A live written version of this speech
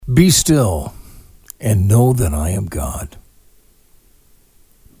Be still and know that I am God.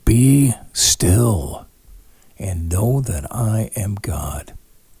 Be still and know that I am God.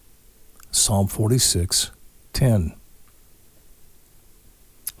 Psalm 46:10.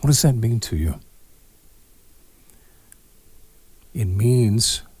 What does that mean to you? It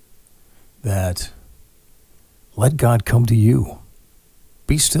means that let God come to you.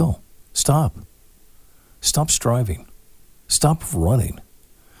 Be still. Stop. Stop striving. Stop running.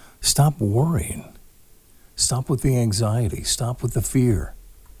 Stop worrying. Stop with the anxiety. Stop with the fear.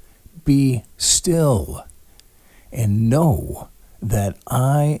 Be still and know that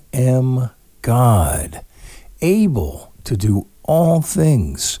I am God, able to do all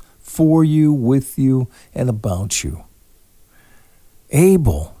things for you, with you, and about you.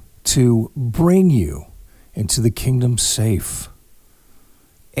 Able to bring you into the kingdom safe.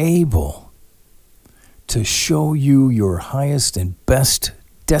 Able to show you your highest and best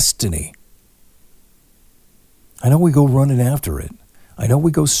destiny. I know we go running after it. I know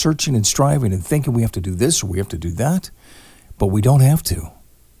we go searching and striving and thinking we have to do this or we have to do that, but we don't have to.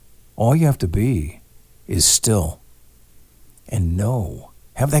 All you have to be is still and know.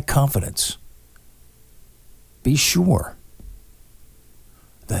 Have that confidence. Be sure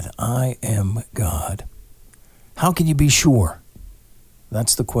that I am God. How can you be sure?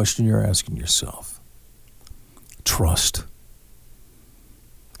 That's the question you're asking yourself. Trust.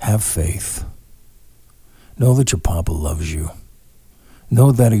 Have faith. Know that your Papa loves you.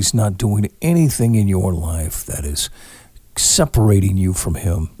 Know that he's not doing anything in your life that is separating you from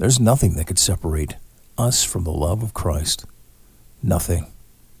him. There's nothing that could separate us from the love of Christ. Nothing.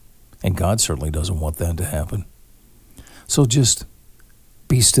 And God certainly doesn't want that to happen. So just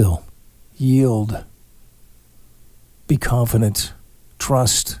be still. Yield. Be confident.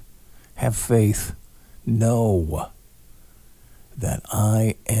 Trust. Have faith. Know that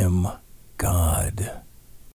I am God.